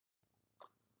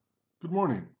Good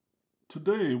morning.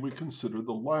 Today we consider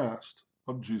the last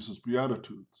of Jesus'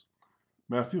 Beatitudes.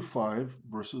 Matthew 5,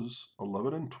 verses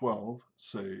 11 and 12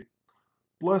 say,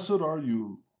 "Blessed are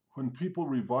you when people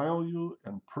revile you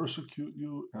and persecute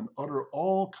you and utter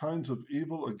all kinds of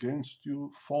evil against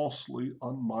you falsely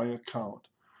on my account.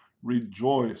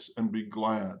 Rejoice and be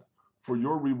glad, for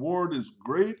your reward is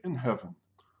great in heaven.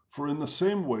 For in the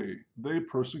same way they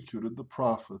persecuted the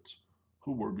prophets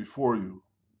who were before you."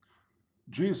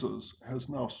 Jesus has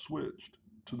now switched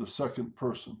to the second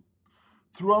person.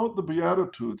 Throughout the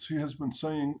Beatitudes, he has been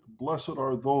saying, "Blessed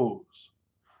are those.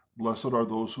 Blessed are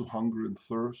those who hunger and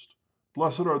thirst.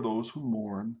 Blessed are those who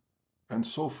mourn," and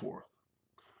so forth.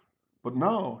 But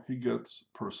now he gets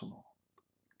personal,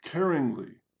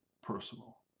 caringly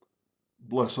personal.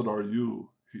 "Blessed are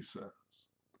you," he says.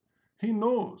 He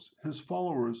knows his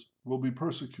followers will be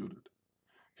persecuted.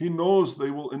 He knows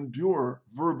they will endure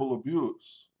verbal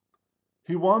abuse.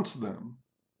 He wants them,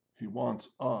 he wants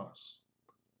us,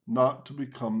 not to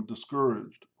become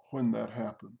discouraged when that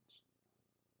happens.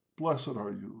 "Blessed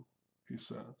are you," he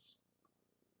says.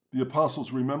 The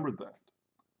apostles remembered that.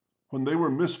 When they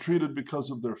were mistreated because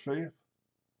of their faith,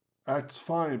 Acts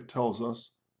 5 tells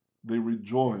us they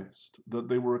rejoiced that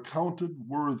they were accounted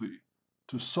worthy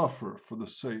to suffer for the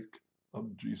sake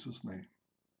of Jesus' name.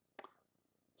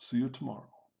 See you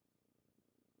tomorrow.